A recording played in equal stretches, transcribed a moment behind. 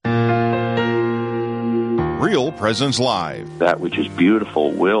Real Presence Live. That which is beautiful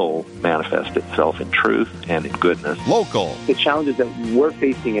will manifest itself in truth and in goodness. Local. The challenges that we're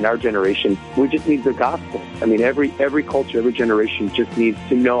facing in our generation, we just need the gospel. I mean, every culture, every generation just needs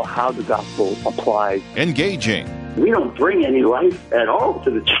to know how the gospel applies. Engaging. We don't bring any life at all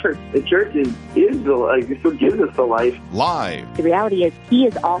to the church. The church is the life. It's what gives us the life. Live. The reality is He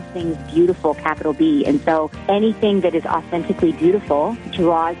is all things beautiful, capital B. And so anything that is authentically beautiful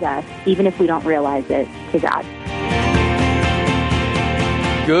draws us, even if we don't realize it, to God.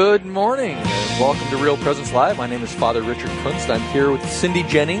 Good morning, and welcome to Real Presence Live. My name is Father Richard Kunst. I'm here with Cindy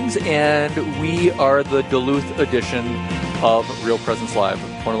Jennings, and we are the Duluth edition of Real Presence Live,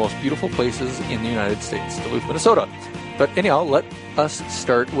 one of the most beautiful places in the United States, Duluth, Minnesota. But anyhow, let us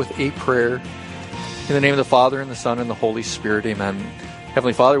start with a prayer. In the name of the Father, and the Son, and the Holy Spirit, amen.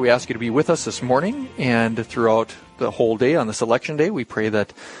 Heavenly Father, we ask you to be with us this morning and throughout the whole day on this election day. We pray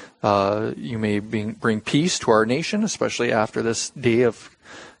that you may bring peace to our nation, especially after this day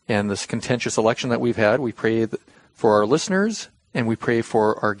and this contentious election that we've had. We pray for our listeners, and we pray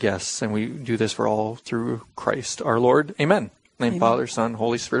for our guests, and we do this for all through Christ our Lord. Amen. Name Father, Son,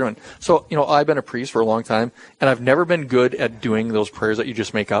 Holy Spirit. Amen. So, I've been a priest for a long time, and I've never been good at doing those prayers that you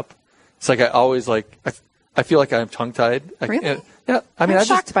just make up. It's like I always I feel like I'm tongue-tied. Really? Yeah. I mean, I'm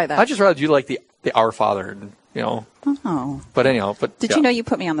shocked by that. I just rather do like the Our Father, and, Oh. But anyhow, Did you know you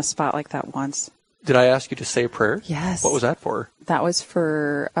put me on the spot like that once? Did I ask you to say a prayer? Yes. What was that for? That was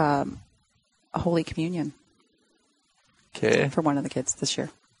for Holy Communion. Okay. For one of the kids this year.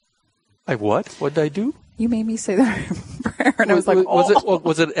 What? What did I do? You made me say that prayer, and I was like,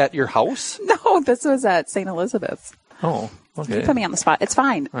 Was it at your house? No, this was at St. Elizabeth's. Oh, okay. You put me on the spot. It's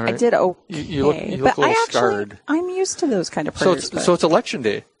fine. All right. I did okay. You look a little scarred. I'm used to those kind of prayers. So it's election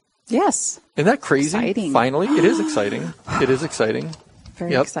day. Yes. Isn't that crazy? Exciting. Finally, it is exciting. It is exciting.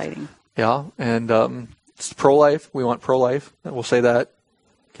 Very exciting. Yeah, and it's pro-life. We want pro-life. We'll say that.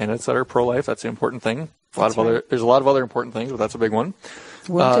 Candidates that are pro-life, that's the important thing. There's a lot of other important things, but that's a big one.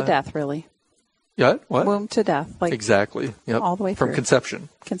 Womb to death, really. Yeah, what? Womb to death. Exactly. Yep. All the way through. From conception.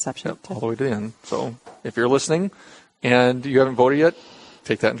 Conception. Yep, all the way to the end. So if you're listening and you haven't voted yet,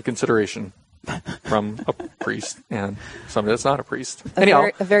 take that into consideration from a priest and somebody that's not a priest.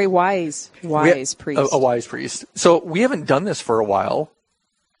 A very wise priest. A wise priest. So we haven't done this for a while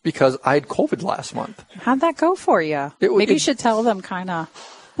because I had COVID last month. How'd that go for you? Maybe you should tell them kind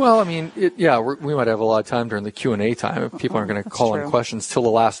of. Well, I mean, we might have a lot of time during the Q&A time. If people aren't going to call in questions till the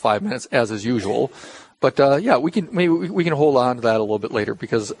last 5 minutes, as is usual. But we can hold on to that a little bit later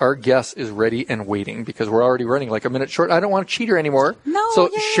because our guest is ready and waiting because we're already running like a minute short. I don't want to cheat her anymore. No.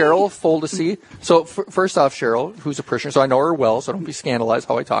 So yay. Cheryl Foldesi. So first off, Cheryl, who's a parishioner, so I know her well, so don't be scandalized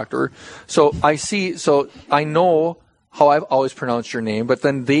how I talk to her. So I know how I've always pronounced your name, but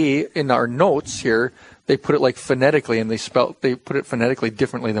then in our notes here, they put it like phonetically, and they put it phonetically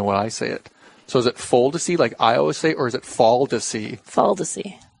differently than what I say it. So is it Foldesi, like I always say, or is it Foldesi?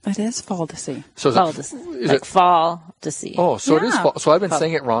 Foldesi. It is Foldesi. So Foldesi. Like Foldesi. Oh, so it is. So I've been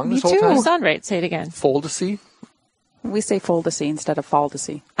saying it wrong this whole time? You sound right. Say it again. Foldesi? We say Foldesi instead of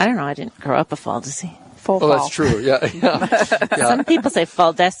Faldesi. I don't know. I didn't grow up a Foldesi. That's true. Yeah. Some people say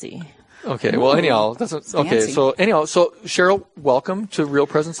Foldesi. Okay. Well, anyhow, so Cheryl, welcome to Real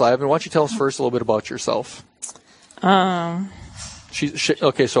Presence Live, and why don't you tell us first a little bit about yourself?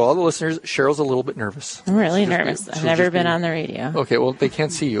 Okay, so all the listeners, Cheryl's a little bit nervous. I'm really nervous. I've never been on the radio. Okay, well, they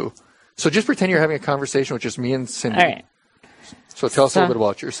can't see you. So just pretend you're having a conversation with just me and Cindy. All right. So tell us a little bit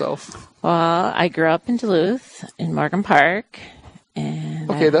about yourself. Well, I grew up in Duluth, in Morgan Park.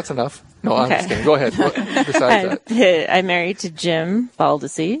 Okay, that's enough. No, I'm just kidding. Go ahead. Besides that. I married to Jim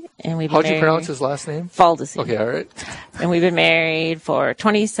Foldesi. How'd you pronounce his last name? Foldesi. Okay, all right. And we've been married for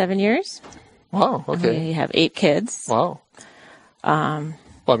 27 years. Wow, okay. We have 8 kids. Wow. Well,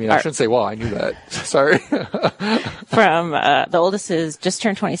 I mean, I shouldn't say wow. I knew that. Sorry. From the oldest is just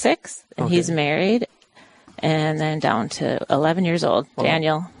turned 26, and he's married. And then down to 11 years old,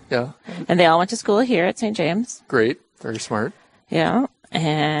 Daniel. Yeah. And they all went to school here at St. James. Great. Very smart. Yeah.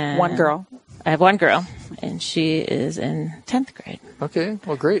 And one girl. I have one girl, and she is in 10th grade. Okay.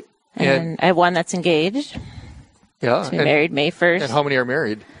 Well, great. And I have one that's engaged. Yeah. To be married May 1st. And how many are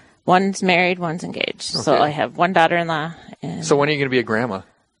married? One's married, one's engaged. Okay. So I have one daughter-in-law. So when are you going to be a grandma?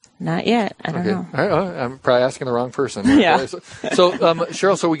 Not yet. I don't know. All right. I'm probably asking the wrong person. Yeah. So,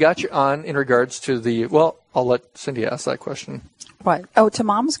 Cheryl, so we got you on in regards to I'll let Cindy ask that question. What? Oh, to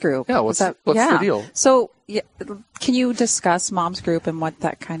Mom's Group. Yeah, what's the deal? So, can you discuss Mom's Group and what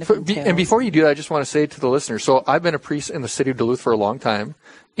that kind of entails? And before you do that, I just want to say to the listeners, so I've been a priest in the city of Duluth for a long time,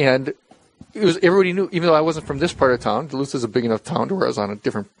 and everybody knew, even though I wasn't from this part of town, Duluth is a big enough town to where I was on a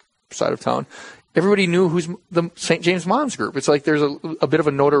different side of town, everybody knew who's the St. James Moms Group. It's like there's a bit of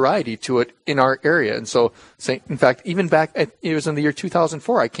a notoriety to it in our area. And so, in fact, even back, it was in the year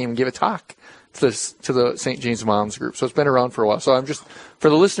 2004, I came and gave a talk to the St. James Moms Group. So it's been around for a while. So I'm just, for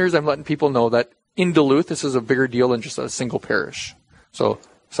the listeners, I'm letting people know that in Duluth, this is a bigger deal than just a single parish. So,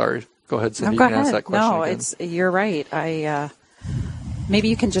 sorry. Go ahead, Cindy. No, you can ask that question again. You're right. Maybe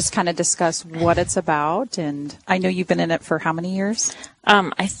you can just kind of discuss what it's about. And I know you've been in it for how many years?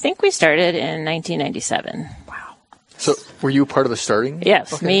 I think we started in 1997. Wow. So were you part of the starting?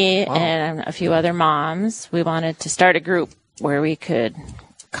 Yes, Okay. me Wow. and a few other moms. We wanted to start a group where we could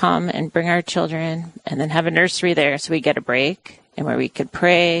come and bring our children and then have a nursery there so we get a break, and where we could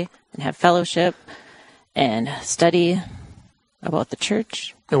pray and have fellowship and study about the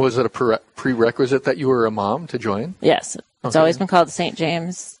church. And was it a prerequisite that you were a mom to join? Yes. It's Okay. always been called the St.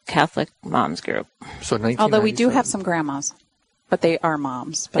 James Catholic Moms Group. So 1997. Although we do have some grandmas, but they are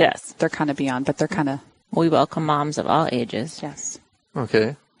moms. But Yes. they're kind of beyond, but they're kind of, We welcome moms of all ages. yes.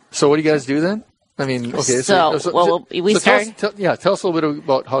 Okay. So what do you guys do then? I mean, okay. So, we started. Tell us a little bit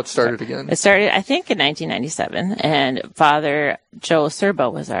about how it started again. It started, I think, in 1997, and Father Joe Serbo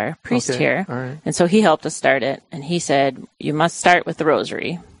was our priest Okay, here. all right. And so he helped us start it, and he said, you must start with the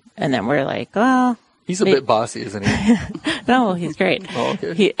rosary. And then we're like, well... He's a bit bossy, isn't he? No, he's great. Oh,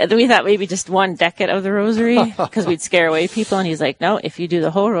 okay. We thought maybe just one decade of the rosary, because we'd scare away people, and he's like, no, if you do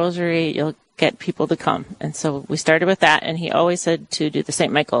the whole rosary, you'll get people to come. And so we started with that, and he always said to do the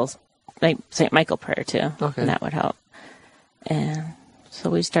St. Michael prayer too, Okay. and that would help. And so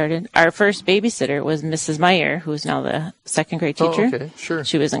we started. Our first babysitter was Mrs. Meyer, who's now the second grade teacher. Oh, okay, sure.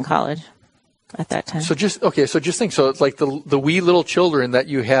 She was in college at that time. So just think. So it's like the wee little children that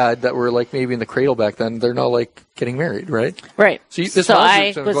you had that were like maybe in the cradle back then. They're now like getting married, right? Right. So this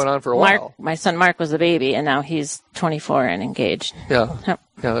has been going on for a while. My son Mark was the baby, and now he's 24 and engaged. Yeah. Yep.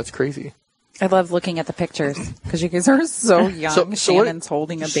 Yeah, that's crazy. I love looking at the pictures because you guys are so young. So Shannon's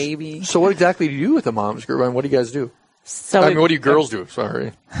holding a baby. So what exactly do you do with the moms group? And what do you guys do? So what do you girls do?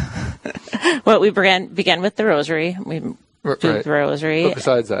 Sorry. Well, we began with the rosary. We do the rosary. But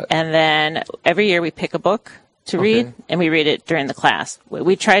besides that, and then every year we pick a book to read, and we read it during the class.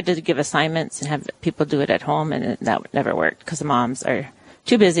 We tried to give assignments and have people do it at home, and that never worked because the moms are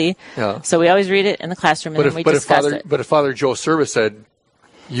too busy. Yeah. So we always read it in the classroom, and then we discuss it. But if Father Joe Service said,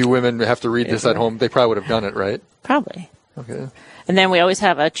 you women have to read this at home, they probably would have done it, right? Probably. Okay. And then we always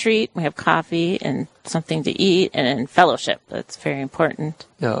have a treat. We have coffee and something to eat, and then fellowship. That's very important.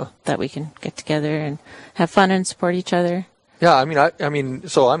 Yeah. That we can get together and have fun and support each other. Yeah, I mean,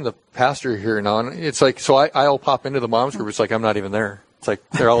 so I'm the pastor here now, and it's like, so I'll pop into the moms group. It's like I'm not even there. It's like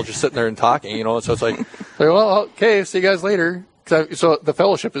they're all just sitting there and talking, you know. So it's like, well, okay, see you guys later. So the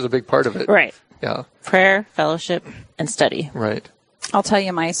fellowship is a big part of it, right? Yeah. Prayer, fellowship, and study. Right. I'll tell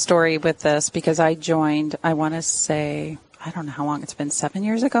you my story with this because I joined, I want to say, I don't know how long it's been, 7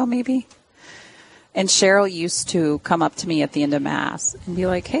 years ago maybe. And Cheryl used to come up to me at the end of Mass and be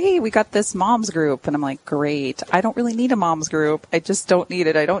like, hey, we got this moms group. And I'm like, great. I don't really need a moms group. I just don't need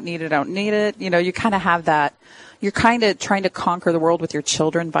it. I don't need it. You know, you kind of have that. You're kind of trying to conquer the world with your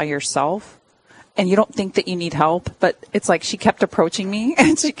children by yourself. And you don't think that you need help. But it's like she kept approaching me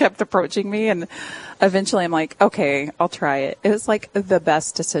and she kept approaching me. And eventually I'm like, okay, I'll try it. It was like the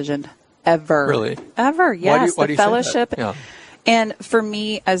best decision ever. Really? Ever, yes. Why do you fellowship. say that? Yeah. And for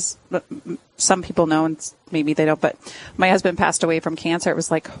me, as some people know, and maybe they don't, but my husband passed away from cancer. It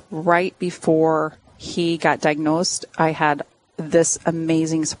was like right before he got diagnosed, I had this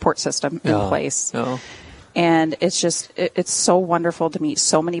amazing support system in place. Yeah. And it's just, it's so wonderful to meet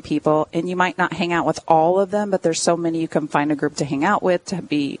so many people. And you might not hang out with all of them, but there's so many you can find a group to hang out with, to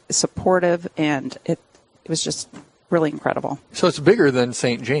be supportive. And it was just really incredible. So it's bigger than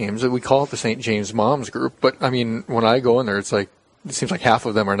St. James. We call it the St. James Moms Group. But, I mean, when I go in there, it's like, it seems like half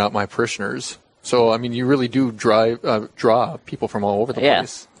of them are not my parishioners. So, I mean, you really do draw people from all over the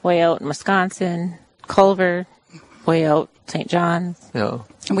place. Way out in Wisconsin, Culver, way out St. John's. Yeah.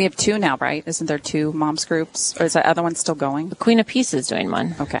 And we have 2 now, right? Isn't there 2 moms groups? Or is that other one still going? The Queen of Peace is doing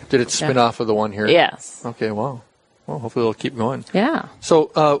one. Okay. Did it spin off of the one here? Yes. Okay, wow. Well, hopefully it'll keep going. Yeah.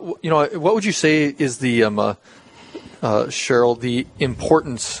 So, you know, what would you say is the, Cheryl, the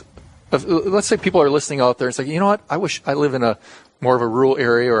importance of, let's say people are listening out there and say, you know what, I wish I live in a more of a rural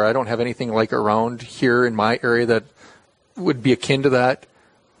area, or I don't have anything like around here in my area that would be akin to that.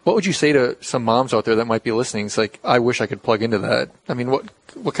 What would you say to some moms out there that might be listening? It's like, I wish I could plug into that. I mean,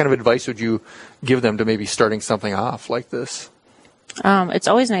 what kind of advice would you give them to maybe starting something off like this? It's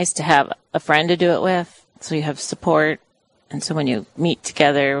always nice to have a friend to do it with, so you have support. And so when you meet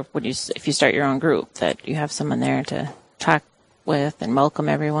together, if you start your own group, that you have someone there to talk with and welcome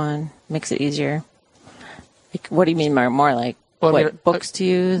everyone, makes it easier. What do you mean more like books to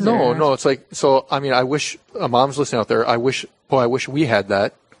use? No. It's like, so, I mean, I wish, moms listening out there, I wish we had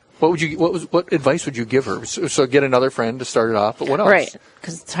that. What advice would you give her? So get another friend to start it off, but what else? Right,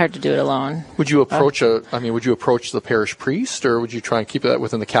 because it's hard to do it alone. Would you approach the parish priest, or would you try and keep that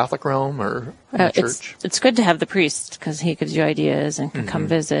within the Catholic realm or the church? It's good to have the priest because he gives you ideas and can come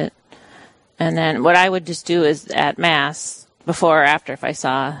visit. And then what I would just do is at Mass, before or after, if I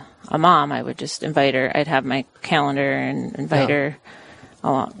saw a mom, I would just invite her. I'd have my calendar and invite her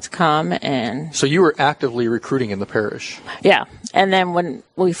to come. And so you were actively recruiting in the parish. Yeah. And then when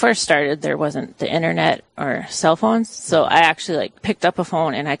we first started, there wasn't the internet or cell phones. So I actually picked up a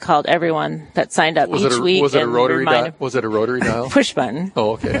phone and I called everyone that signed up each week. Was it a rotary dial? Was it a rotary dial? Push button.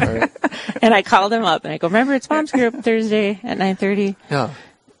 Oh, okay. All right. And I called them up and I go, remember, it's Mom's Group Thursday at 9:30. Yeah.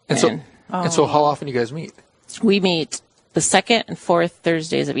 And so how often do you guys meet? We meet the second and fourth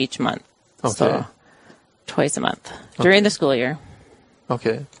Thursdays of each month. Okay. So twice a month during the school year.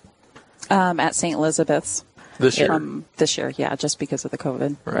 Okay. At St. Elizabeth's. This year? This year, yeah, just because of the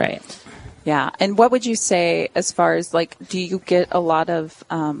COVID. Right. Yeah. And what would you say as far as, do you get a lot of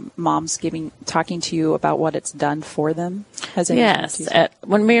moms talking to you about what it's done for them? Yes.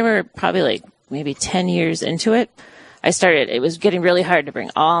 When we were probably maybe 10 years into it, it was getting really hard to bring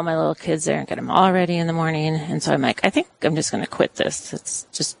all my little kids there and get them all ready in the morning. And so I'm like, I think I'm just going to quit this. It's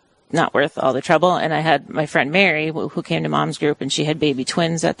just not worth all the trouble. And I had my friend Mary, who came to Mom's Group, and she had baby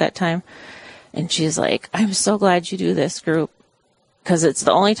twins at that time. And she's like, I'm so glad you do this group because it's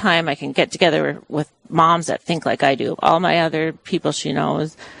the only time I can get together with moms that think like I do. All my other people she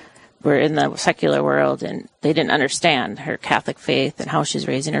knows were in the secular world, and they didn't understand her Catholic faith and how she's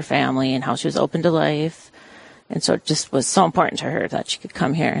raising her family and how she was open to life. And so it just was so important to her that she could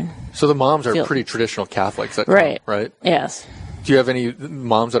come here. So the moms are pretty traditional Catholics that come, right? Yes. Do you have any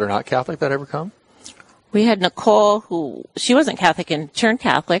moms that are not Catholic that ever come? We had Nicole, she wasn't Catholic and turned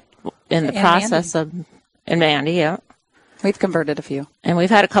Catholic in the process and Mandy, yeah. We've converted a few. And we've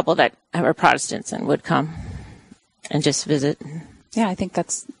had a couple that were Protestants and would come and just visit. Yeah, I think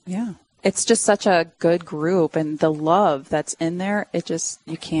it's just such a good group, and the love that's in there,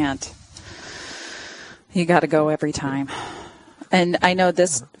 you can't. You got to go every time. And I know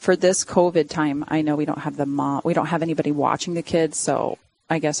for this COVID time, I know we don't have anybody watching the kids, so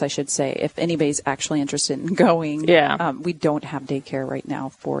I guess I should say if anybody's actually interested in going, we don't have daycare right now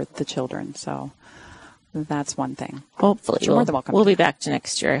for the children, so that's one thing. Hopefully. You're more than welcome. We'll be back to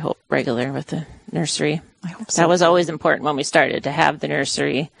next year, I hope, regular with the nursery. I hope so. That was always important when we started, to have the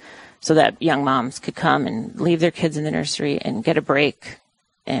nursery so that young moms could come and leave their kids in the nursery and get a break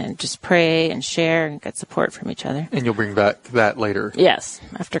and just pray and share and get support from each other. And you'll bring back that later? Yes,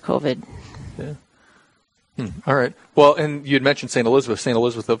 after COVID. Yeah. All right. Well, and you had mentioned St. Elizabeth. St.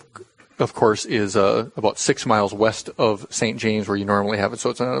 Elizabeth, of course, is about 6 miles west of St. James, where you normally have it. So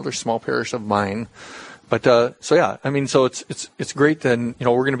it's another small parish of mine. But so it's great. Then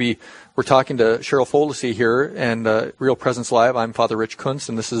we're talking to Cheryl Foldesi here, and Real Presence Live. I'm Father Rich Kunst,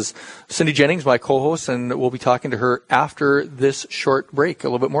 and this is Cindy Jennings, my co-host, and we'll be talking to her after this short break a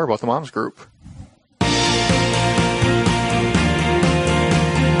little bit more about the Moms Group.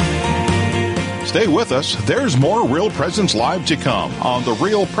 Stay with us. There's more Real Presence Live to come on the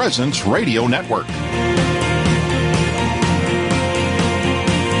Real Presence Radio Network.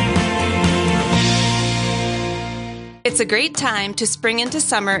 It's a great time to spring into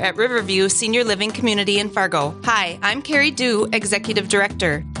summer at Riverview Senior Living Community in Fargo. Hi, I'm Carrie Dew, Executive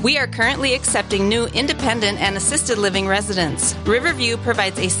Director. We are currently accepting new independent and assisted living residents. Riverview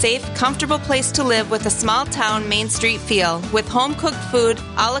provides a safe, comfortable place to live with a small town Main Street feel, with home-cooked food,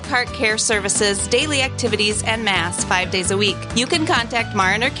 a la carte care services, daily activities, and Mass 5 days a week. You can contact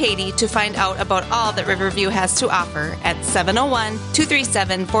Marin or Katie to find out about all that Riverview has to offer at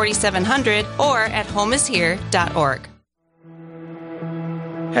 701-237-4700 or at homeishere.org.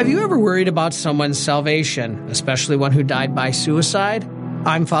 Have you ever worried about someone's salvation, especially one who died by suicide?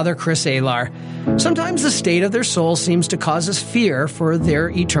 I'm Father Chris Alar. Sometimes the state of their soul seems to cause us fear for their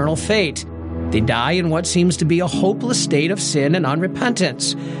eternal fate. They die in what seems to be a hopeless state of sin and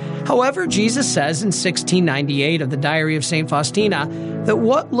unrepentance. However, Jesus says in 1698 of the Diary of St. Faustina that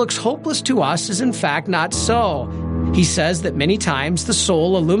what looks hopeless to us is in fact not so. He says that many times the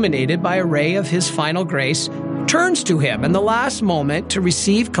soul, illuminated by a ray of his final grace, turns to him in the last moment to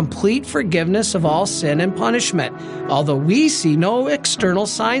receive complete forgiveness of all sin and punishment, although we see no external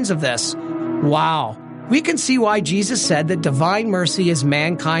signs of this. Wow. We can see why Jesus said that divine mercy is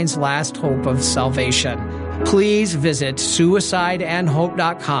mankind's last hope of salvation. Please visit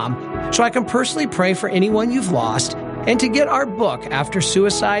suicideandhope.com so I can personally pray for anyone you've lost and to get our book, After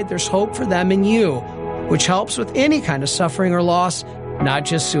Suicide, There's Hope for Them and You. which helps with any kind of suffering or loss, not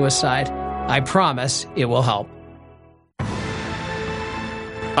just suicide. I promise it will help.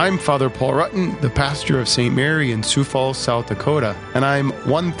 I'm Father Paul Rutten, the pastor of St. Mary in Sioux Falls, South Dakota, and I'm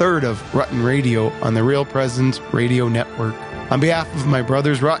 1/3 of Rutten Radio on the Real Presence Radio Network. On behalf of my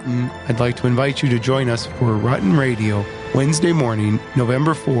brothers Rutten, I'd like to invite you to join us for Rutten Radio Wednesday morning,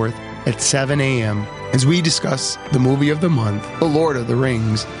 November 4th at 7 a.m. as we discuss the movie of the month, The Lord of the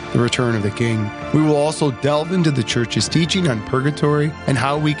Rings, The Return of the King. We will also delve into the Church's teaching on purgatory and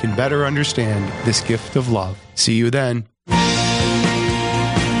how we can better understand this gift of love. See you then.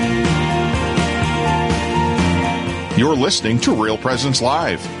 You're listening to Real Presence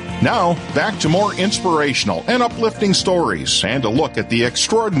Live. Now, back to more inspirational and uplifting stories and a look at the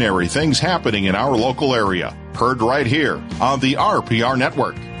extraordinary things happening in our local area. Heard right here on the RPR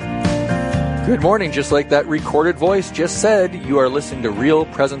Network. Good morning. Just like that recorded voice just said, you are listening to Real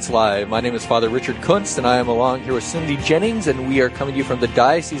Presence Live. My name is Father Richard Kunst, and I am along here with Cindy Jennings, and we are coming to you from the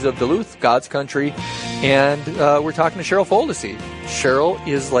Diocese of Duluth, God's country, and we're talking to Cheryl Foldesi. Cheryl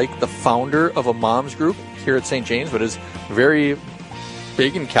is like the founder of a mom's group here at St. James, but is very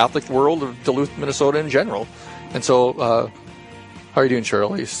big in Catholic world of Duluth, Minnesota in general. And so, how are you doing, Cheryl?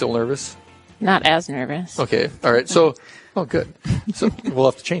 Are you still nervous? Not as nervous. Okay. All right. So, oh, good. So we'll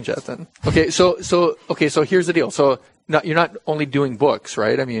have to change that then. Okay. So here's the deal. So you're not only doing books,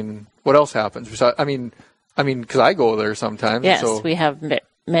 right? I mean, what else happens? So, I mean, because I go there sometimes. Yes, so. we have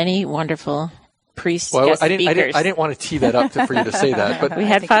many wonderful priests. Well, guest I speakers. didn't want to tee that up for you to say that, but we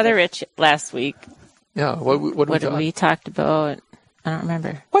had Father Rich last week. Yeah. What we talked about? I don't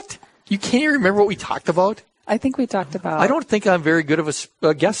remember. What? You can't even remember what we talked about? I think we talked about. I don't think I'm very good of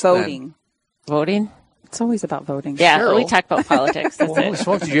a guest. Voting. Voting? It's always about voting. Yeah, Cheryl. we talked about politics. That's Holy it.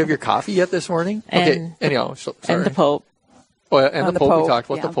 smokes, did you have your coffee yet this morning? Okay, anyhow. Sorry. And the Pope. Oh, yeah, and the Pope. We talked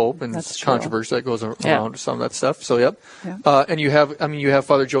about yeah. the Pope and That's controversy that goes around Yeah. some of that stuff. So, yep. Yeah. And you have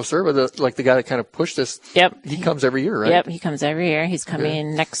Father Joe Serba, the guy that kind of pushed this. Yep. He comes every year, right? Yep, he comes every year. He's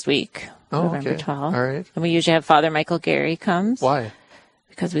coming next week, November 12th. All right. And we usually have Father Michael Gary comes. Why?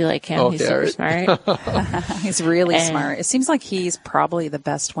 Because we like him. Okay, He's super smart. He's really smart. It seems like he's probably the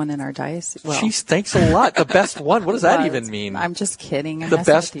best one in our diocese. Well, Jeez, thanks a lot. The best one. What does that even mean? I'm just kidding. I'm the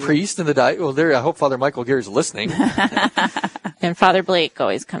messing best with you. priest in the diocese. Well, there. I hope Father Michael Gary's listening. And Father Blake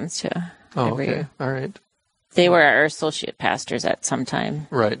always comes to every year. All right. They were our associate pastors at some time.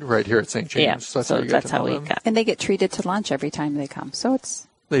 Right here at St. James. Yeah, So that's how we got. And they get treated to lunch every time they come. So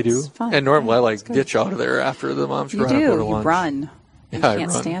They do. It's fun. And normally Yeah, I ditch out of there after the mom's You group. do. Go to You lunch. run. You Yeah, I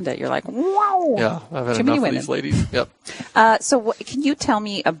can't run. stand it. You're like, wow. Yeah, I've had Too many enough of women. these ladies. Yep. So can you tell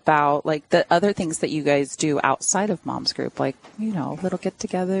me about like the other things that you guys do outside of Mom's Group, like little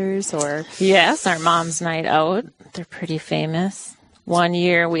get-togethers or? Yes, our mom's night out. They're pretty famous. One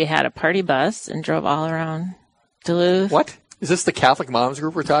year we had a party bus and drove all around Duluth. What? Is this the Catholic moms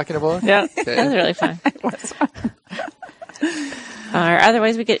group we're talking about? Yeah, Okay. that was really fun.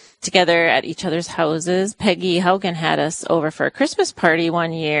 Otherwise, we get together at each other's houses. Peggy Haugen had us over for a Christmas party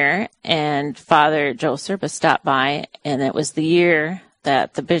one year, and Father Joe Serba stopped by, and it was the year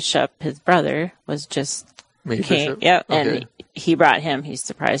that the bishop, his brother, was just Made king. bishop? Yep, Okay. and he brought him. He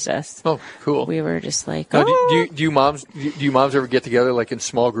surprised us. Oh, cool. We were just like, Now, oh. do you moms ever get together like in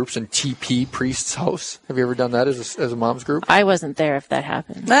small groups and TP priest's house? Have you ever done that as a mom's group? I wasn't there if that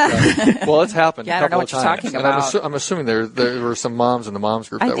happened. Well, it's happened. Yeah, I a don't know couple what of you're times. talking And about. I'm assuming there were some moms in the moms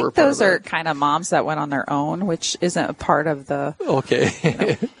group I that were think part those of are that. kind of moms that went on their own, which isn't a part of the. Okay.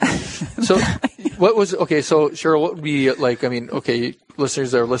 So, So, Cheryl, what would be like? I mean, okay,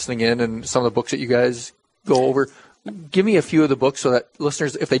 listeners that are listening in, and some of the books that you guys go over. Give me a few of the books so that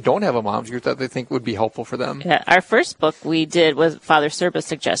listeners, if they don't have a mom's group, that they think would be helpful for them. Yeah, our first book we did was Father Serba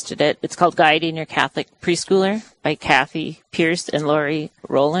suggested it. It's called Guiding Your Catholic Preschooler by Kathy Pierce and Lori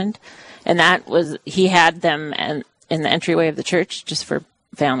Rowland. And that was, he had them in the entryway of the church just for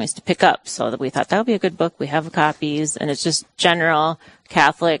families to pick up. So that we thought that would be a good book. We have copies, and it's just general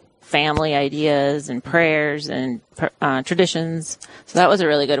Catholic family ideas and prayers and traditions. So that was a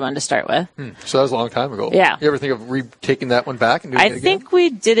really good one to start with. So that was a long time ago. Yeah. You ever think of taking that one back and doing it again? I think we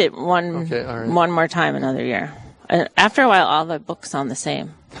did it one more time another year. After a while, all the books sound the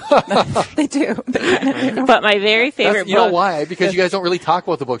same. They do. But my very favorite You know book. why? Because you guys don't really talk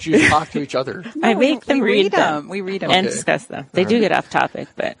about the books. You just talk to each other. I make them we read them. We read them. And discuss them. They do get off topic,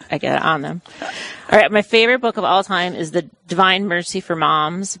 but I get on them. All right, my favorite book of all time is The Divine Mercy for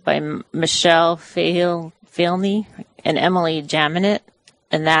Moms by Michelle Failney and Emily Jaminet.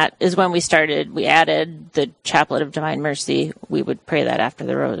 And that is when we added the Chaplet of Divine Mercy. We would pray that after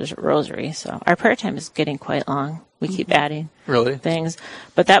the rosary. So our prayer time is getting quite long. We keep adding things.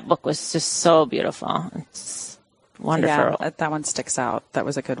 But that book was just so beautiful. It's wonderful. Yeah, that one sticks out. That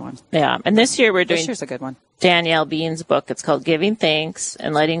was a good one. Yeah. And this year we're doing This year's a good one. Danielle Bean's book. It's called Giving Thanks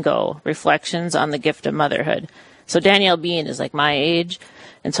and Letting Go, Reflections on the Gift of Motherhood. So Danielle Bean is like my age.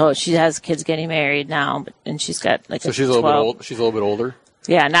 And so she has kids getting married now, and she's got like she's a little bit older.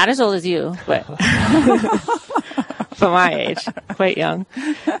 Yeah, not as old as you, but for my age, quite young.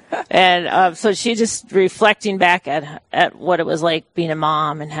 And so she just reflecting back at what it was like being a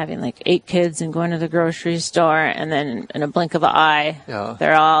mom and having like 8 kids and going to the grocery store, and then in a blink of an eye,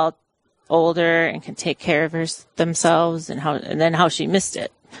 they're all older and can take care of themselves, and then how she missed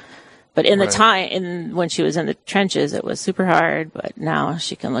it. But in the time, when she was in the trenches, it was super hard, but now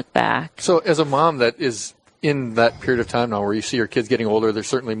she can look back. So as a mom that is in that period of time now where you see your kids getting older, they're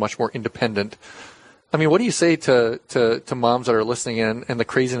certainly much more independent. I mean, what do you say to moms that are listening in and the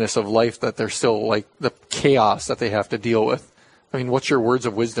craziness of life, that they're still like the chaos that they have to deal with? I mean, what's your words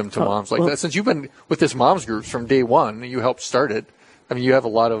of wisdom to moms like that? Since you've been with this moms groups from day one, you helped start it. I mean, you have a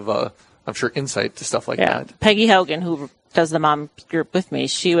lot of, I'm sure, insight to stuff like that. Peggy Haugen, who does the mom group with me,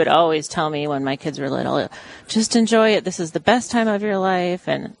 she would always tell me when my kids were little, just enjoy it. This is the best time of your life.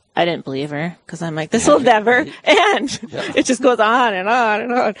 And I didn't believe her because I'm like, this will never end. It just goes on and on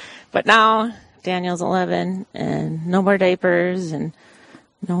and on. But now Daniel's 11 and no more diapers and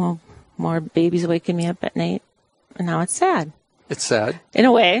no more babies waking me up at night. And now it's sad. It's sad. In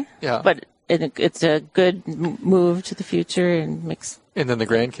a way. Yeah. But it's a good move to the future and mix. And then the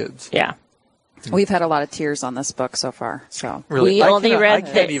grandkids. Yeah. We've had a lot of tears on this book so far. So really, I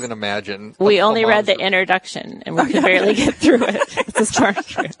can't even imagine. We only read the introduction, and we could barely get through it. It's a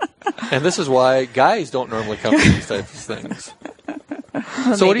start. And this is why guys don't normally come to these types of things.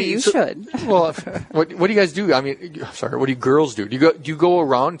 Well, so maybe you should. Well, what do you guys do? I mean, sorry, what do you girls do? Do you go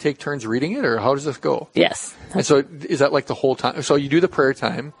around and take turns reading it, or how does this go? Yes. And so is that like the whole time? So you do the prayer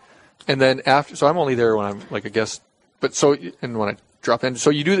time, and then after. So I'm only there when I'm like a guest, but and when I drop in. So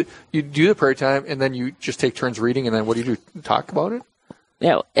you do the prayer time, and then you just take turns reading, and then what do you do? Talk about it?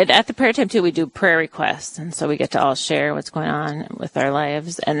 Yeah, at the prayer time too, we do prayer requests, and so we get to all share what's going on with our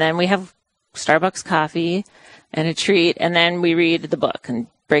lives, and then we have Starbucks coffee and a treat, and then we read the book and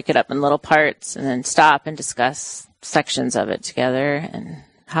break it up in little parts, and then stop and discuss sections of it together and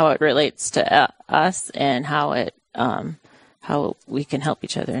how it relates to us and how we can help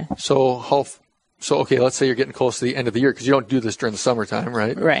each other. So, okay, let's say you're getting close to the end of the year, because you don't do this during the summertime,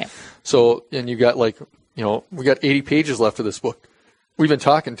 right? Right. So, and you got we got 80 pages left of this book. We've been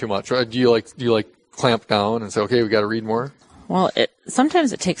talking too much, right? Do you clamp down and say, okay, we got to read more? Well,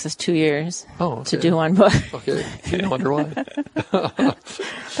 sometimes it takes us 2 years to do one book. Okay, I wonder why.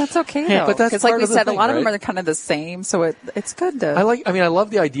 That's okay, though. But that's like we said, a lot of them are kind of the same, so it's good to. I love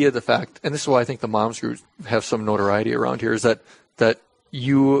the idea of the fact, and this is why I think the moms groups have some notoriety around here, is that the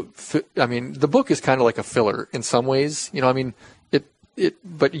book is kind of like a filler in some ways.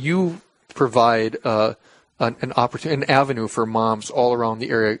 But you provide an opportunity, an avenue for moms all around the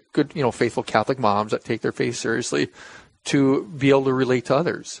area, good, faithful Catholic moms that take their faith seriously, to be able to relate to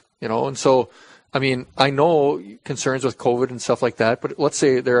others, And so, I know concerns with COVID and stuff like that, but let's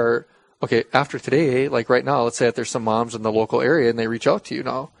say after today, like right now, let's say that there's some moms in the local area and they reach out to you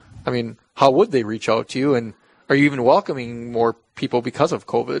now. How would they reach out to you, and are you even welcoming more people because of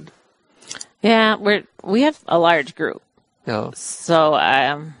COVID? Yeah, we have a large group. Yeah. So,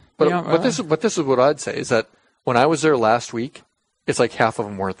 But this is what I'd say, is that when I was there last week, it's like half of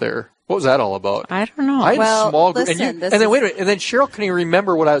them weren't there. What was that all about? I don't know. I had a small group, and then wait a minute, and then Cheryl couldn't even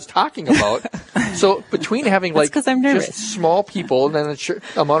remember what I was talking about. So between having just small people and then the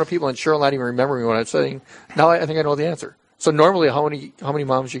amount of people, and Cheryl not even remembering what I was saying, now I think I know the answer. So normally, how many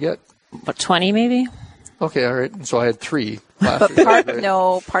moms you get? About 20, maybe. Okay, all right. And so I had 3 last week.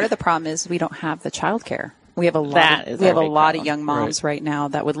 But part of the problem is we don't have the childcare. We have a lot of young moms right now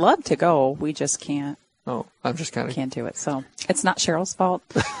that would love to go. We just can't. Oh, I'm just kind of can't do it. So it's not Cheryl's fault.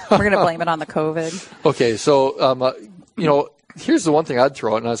 We're going to blame it on the COVID. Okay, so here's the one thing I'd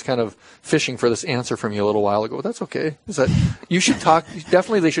throw out, and I was kind of fishing for this answer from you a little while ago. But that's okay. Is that you should talk?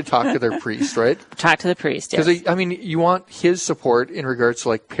 Definitely, they should talk to their priest, right? Talk to the priest, yes. Because you want his support in regards to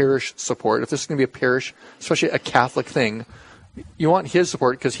like parish support. If this is going to be a parish, especially a Catholic thing, you want his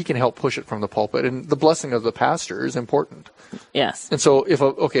support because he can help push it from the pulpit, and the blessing of the pastor is important. Yes. And so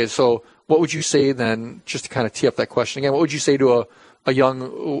so what would you say then, just to kind of tee up that question again, what would you say to a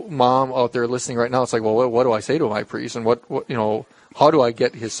young mom out there listening right now? It's like, well, what do I say to my priest, and what how do I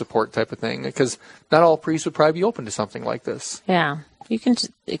get his support type of thing? Because not all priests would probably be open to something like this. Yeah. You can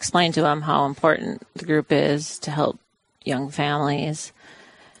explain to them how important the group is to help young families,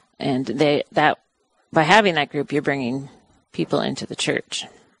 and that by having that group, you're bringing people into the church.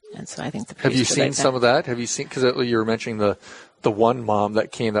 And so I think the Have you seen some of that? Have you seen, because you were mentioning the one mom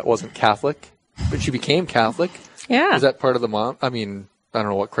that came that wasn't Catholic, but she became Catholic. Yeah. Is that part of the mom? I mean, I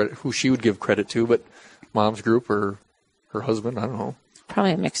don't know who she would give credit to, but mom's group or her husband, I don't know.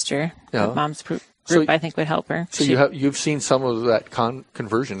 Probably a mixture. Yeah. The mom's group, So, I think, would help her. So you've seen some of that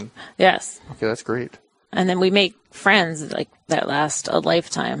conversion. Yes. Okay, that's great. And then we make friends like that last a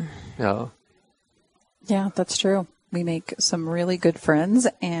lifetime. Yeah. Yeah, that's true. We make some really good friends,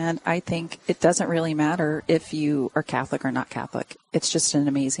 and I think it doesn't really matter if you are Catholic or not Catholic. It's just an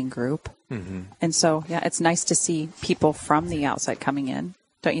amazing group. Mm-hmm. And so, yeah, it's nice to see people from the outside coming in,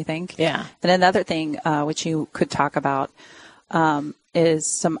 don't you think? Yeah. And another thing which you could talk about is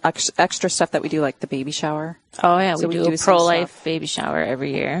some extra stuff that we do, like the baby shower. Oh, yeah. So we do a pro-life baby shower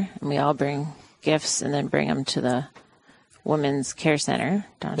every year, and we all bring gifts and then bring them to the Women's Care Center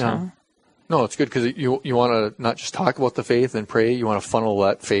downtown. Yeah. No, it's good because you want to not just talk about the faith and pray. You want to funnel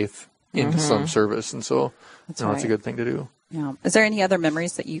that faith into some service. And so it's a good thing to do. Yeah. Is there any other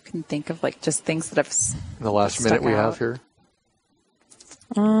memories that you can think of, like just things that have in the last minute we have here?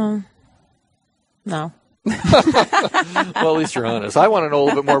 No. Well, at least you're honest. I want to know a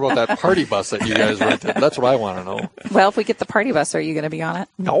little bit more about that party bus that you guys rented. That's what I want to know. Well, if we get the party bus, are you going to be on it?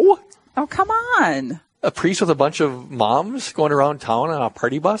 No. Oh, come on. A priest with a bunch of moms going around town on a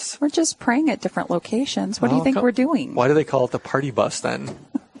party bus? We're just praying at different locations. What do you think we're doing? Why do they call it the party bus then?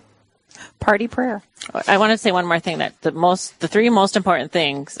 Party prayer. I want to say one more thing, that the three most important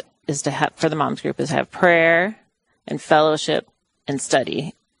things is to have for the moms group is have prayer and fellowship and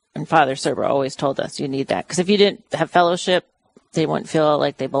study. And Father Serber always told us you need that, because if you didn't have fellowship, they wouldn't feel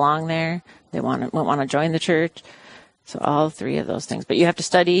like they belong there. They wouldn't want to join the church. So all three of those things. But you have to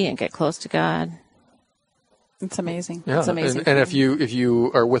study and get close to God. It's amazing. Yeah. It's amazing. And if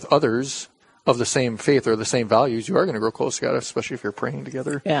you are with others of the same faith or the same values, you are going to grow close to God, especially if you're praying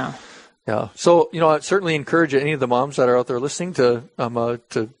together. Yeah. Yeah. So, I'd certainly encourage any of the moms that are out there listening to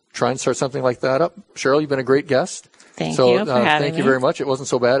try and start something like that up. Cheryl, you've been a great guest. Thank you for having thank you me. very much. It wasn't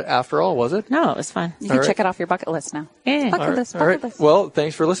so bad after all, was it? No, it was fun. You can check it off your bucket list now. Yeah. Bucket list. All right. Well,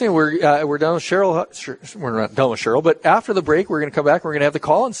 thanks for listening. We're done with Cheryl. We're not done with Cheryl, but after the break, we're going to come back. We're going to have the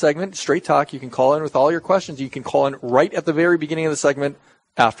call-in segment, Straight Talk. You can call in with all your questions. You can call in right at the very beginning of the segment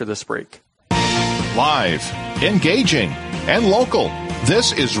after this break. Live, engaging, and local.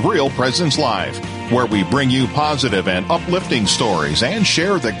 This is Real Presence Live, where we bring you positive and uplifting stories and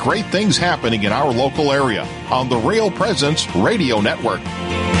share the great things happening in our local area on the Real Presence Radio Network.